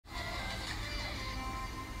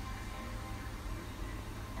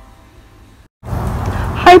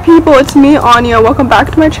people, it's me, Anja. Welcome back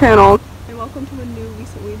to my channel, and welcome to a new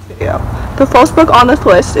recent reads video. The first book on this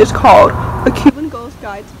list is called A Cuban Girl's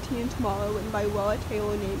Guide to Tea and Tomorrow, written by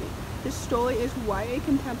Namey. This story is YA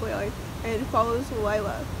contemporary, and it follows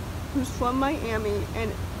Lila, who's from Miami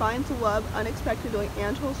and finds love unexpectedly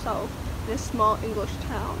and herself in a small English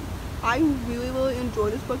town. I really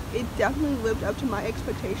enjoyed this book. It definitely lived up to my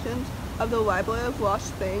expectations of the Library of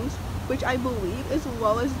Lost Things, which I believe is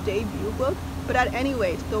Lila's debut book. But at any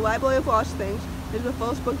rate, The Library of Lost Things is the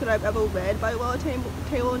first book that I've ever read by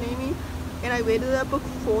Namey, and I rated that book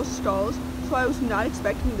 4 stars, so I was not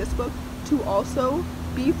expecting this book to also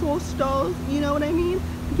be 4 stars, you know what I mean?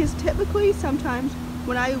 Because typically, sometimes,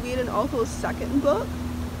 when I read an author's second book,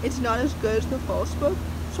 it's not as good as the first book,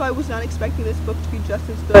 so I was not expecting this book to be just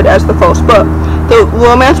as good as the first book. The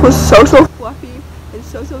romance was so fluffy, and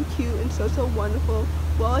so cute, and so wonderful.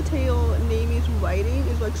 Namey's writing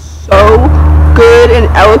is like so good and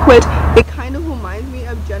eloquent. It kind of reminds me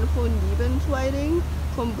of Jennifer Nevin's writing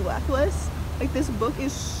from Blacklist. Like, this book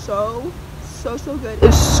is so good.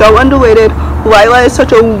 It's so underrated. Lila is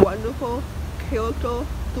such a wonderful character.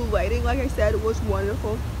 The writing, like I said, was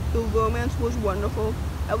wonderful. The romance was wonderful.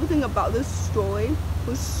 Everything about this story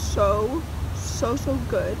was so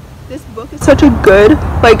good. This book is such a good,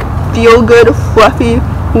 like, feel-good, fluffy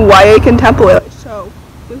YA contemporary. So,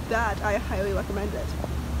 with that, I highly recommend it.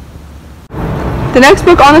 The next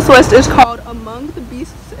book on this list is called Among the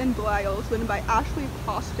Beasts and Briars, written by Ashely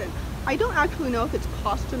Poston. I don't actually know if it's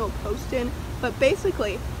Poston or Poston, but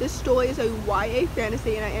basically, this story is a YA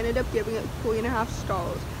fantasy, and I ended up giving it 3.5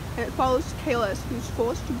 stars. And it follows Kalis, who's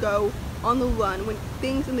forced to go on the run when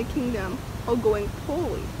things in the kingdom are going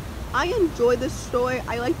poorly. I enjoy this story.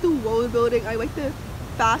 I like the world building. I like the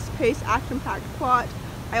fast-paced, action-packed plot.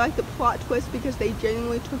 I like the plot twist because they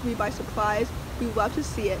genuinely took me by surprise. We love to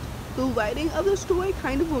see it. The writing of the story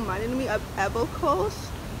kind of reminded me of Evercross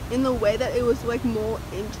in the way that it was like more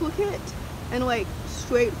intricate and like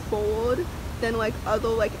straightforward than like other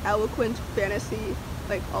like eloquent fantasy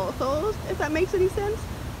like authors, if that makes any sense.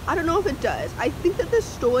 I don't know if it does. I think that this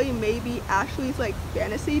story may be Ashely's like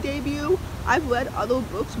fantasy debut. I've read other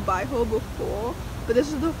books by her before, but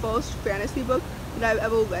this is the first fantasy book that I've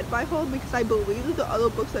ever read by her, because I believe that the other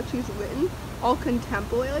books that she's written are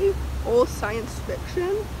contemporary or science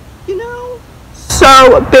fiction, you know?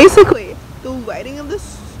 So basically, the writing of this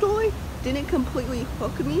story didn't completely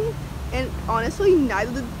hook me, and honestly,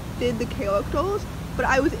 neither did the characters, but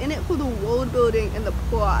I was in it for the world building and the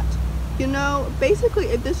plot. You know, basically,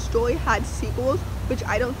 if this story had sequels, which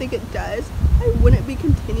I don't think it does, I wouldn't be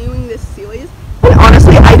continuing this series. And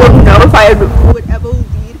honestly, I don't know if I would ever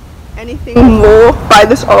read anything more by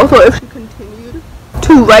this author if she continued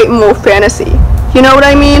to write more fantasy. You know what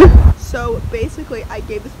I mean? So basically, I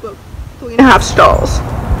gave this book 3.5 stars.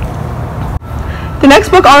 The next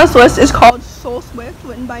book on this list is called Soulswift,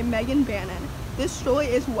 written by Megan Bannen. This story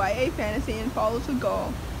is YA fantasy and follows a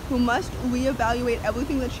girl who must reevaluate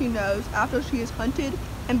everything that she knows after she is hunted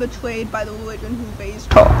and betrayed by the religion who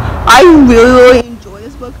raised her. I really enjoy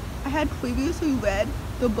this book. I had previously read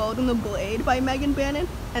The Bird and the Blade by Megan Bannen,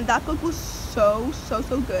 and that book was so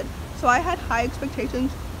good. So I had high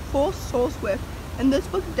expectations for Soulswift, and this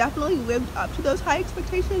book definitely lived up to those high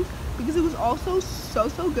expectations because it was also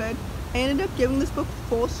so good. I ended up giving this book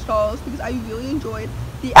 4 stars because I really enjoyed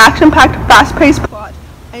the action-packed, fast-paced plot.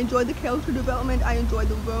 I enjoyed the character development. I enjoyed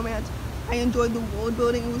the romance. I enjoyed the world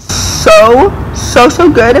building. It was so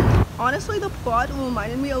good. Honestly, the plot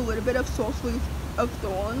reminded me a little bit of Soulswift of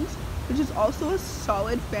Thorns, which is also a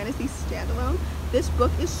solid fantasy standalone. This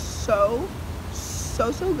book is so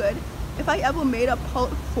good. If I ever made a part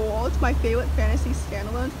 4 to my favorite fantasy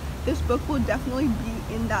standalones, this book will definitely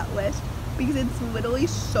be in that list because it's literally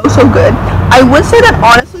so good. I would say that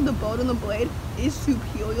honestly, The Bird and the Blade is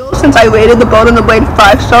superior, since I rated The Bird and the Blade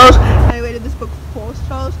 5 stars and I rated this book 4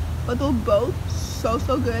 stars, but they're both so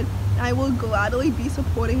good, and I will gladly be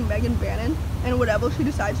supporting Megan Bannen and whatever she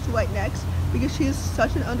decides to write next, because she is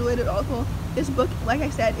such an underrated author. This book, like I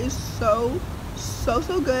said, is so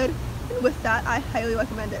good, and with that, I highly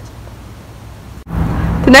recommend it.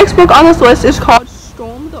 The next book on this list is called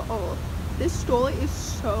Storm the Earth. This story is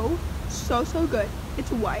so good.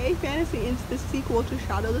 It's YA fantasy, and it's the sequel to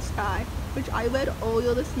Shatter the Sky, which I read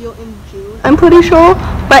earlier this year in June, I'm pretty sure.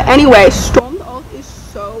 But anyway, Storm the Earth is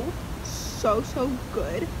so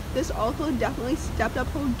good. This author definitely stepped up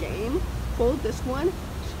her game for this one.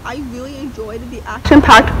 I really enjoyed the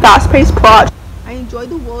action-packed, fast-paced plot. I enjoyed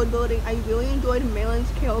the world building. I really enjoyed Malin's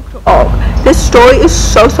character arc. This story is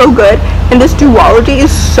so good, and this duology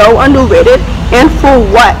is so underrated, and for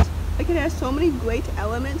what? Like, it has so many great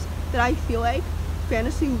elements that I feel like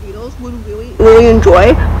fantasy readers would really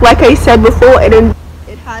enjoy. Like I said before, it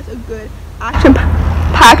has a good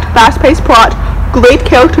action-packed, fast-paced plot, great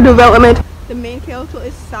character development. The main character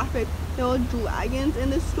is Sapphic. There are dragons in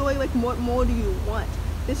this story. Like, what more do you want?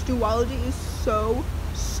 This duology is so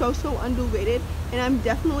underrated, and I'm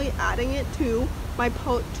definitely adding it to my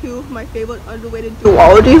my favorite underrated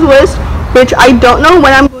duologies list, which I don't know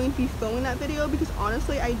when I'm going to be filming that video, because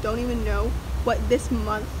honestly I don't even know what this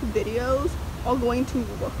month's videos are going to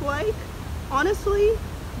look like, honestly.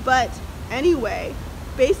 But anyway,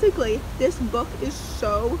 basically this book is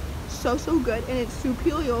so good, and it's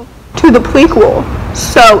superior to the prequel.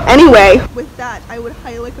 So anyway, with that, I would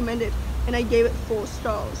highly recommend it, and I gave it 4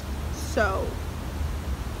 stars. So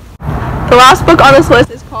the last book on this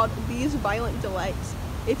list is called These Violent Delights.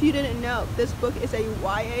 If you didn't know, this book is a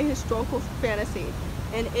YA historical fantasy,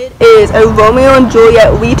 and it is a Romeo and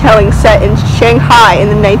Juliet retelling set in Shanghai in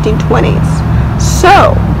the 1920s.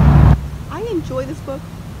 So I enjoy this book.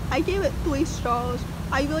 I gave it 3 stars.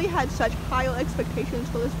 I really had such high expectations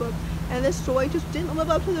for this book, and this story just didn't live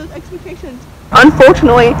up to those expectations,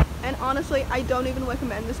 unfortunately. And honestly, I don't even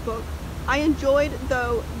recommend this book. I enjoyed,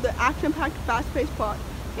 though, the action-packed, fast-paced plot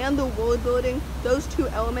and the world building. Those 2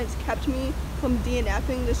 elements kept me from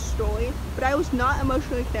DNFing this story, but I was not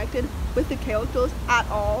emotionally connected with the characters at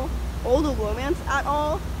all, or the romance at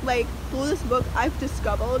all. Like, through this book, I've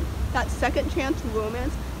discovered that second chance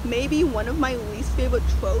romance may be one of my least favorite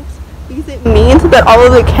tropes, because it means that all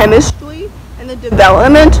of the chemistry and the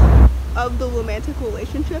development of the romantic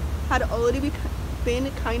relationship had already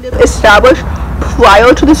been kind of established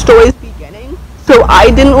prior to the story's beginning, so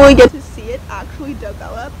I didn't really get to see it actually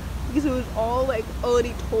develop, because it was all like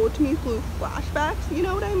already told to me through flashbacks, you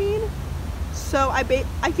know what I mean? So I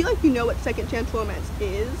feel like you know what second chance romance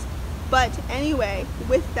is. But anyway,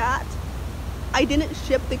 with that, I didn't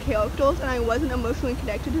ship the characters, and I wasn't emotionally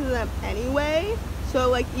connected to them anyway. So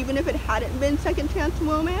like, even if it hadn't been second chance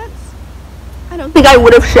romance, I don't think I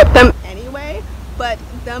would have shipped them anyway. But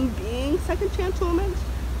them being second chance romance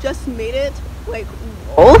just made it like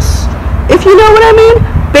worse, if you know what I mean.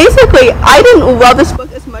 Basically, I didn't love this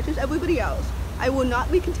book as much as everybody else. I will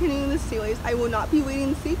not be continuing this series. I will not be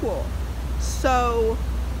reading the sequel. So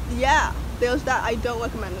yeah, there's that. I don't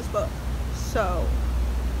recommend this book.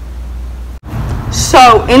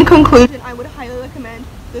 So in conclusion, I would highly recommend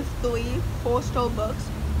the 3 4-star books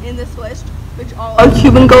in this list, which are A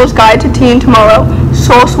Cuban Girl's Guide to Teen Tomorrow,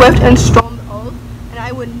 Soulswift, and Storm the Earth. And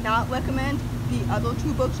I would not recommend the other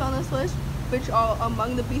 2 books on this list, which are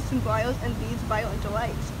Among the Beasts and Briars and These Violent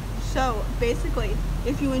Delights. So basically,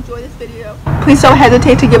 if you enjoy this video, please don't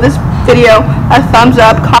hesitate to give this video a thumbs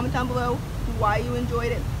up. Comment down below why you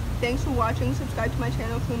enjoyed it. Thanks for watching. Subscribe to my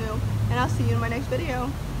channel if you're new, and I'll see you in my next video.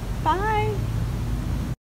 Bye!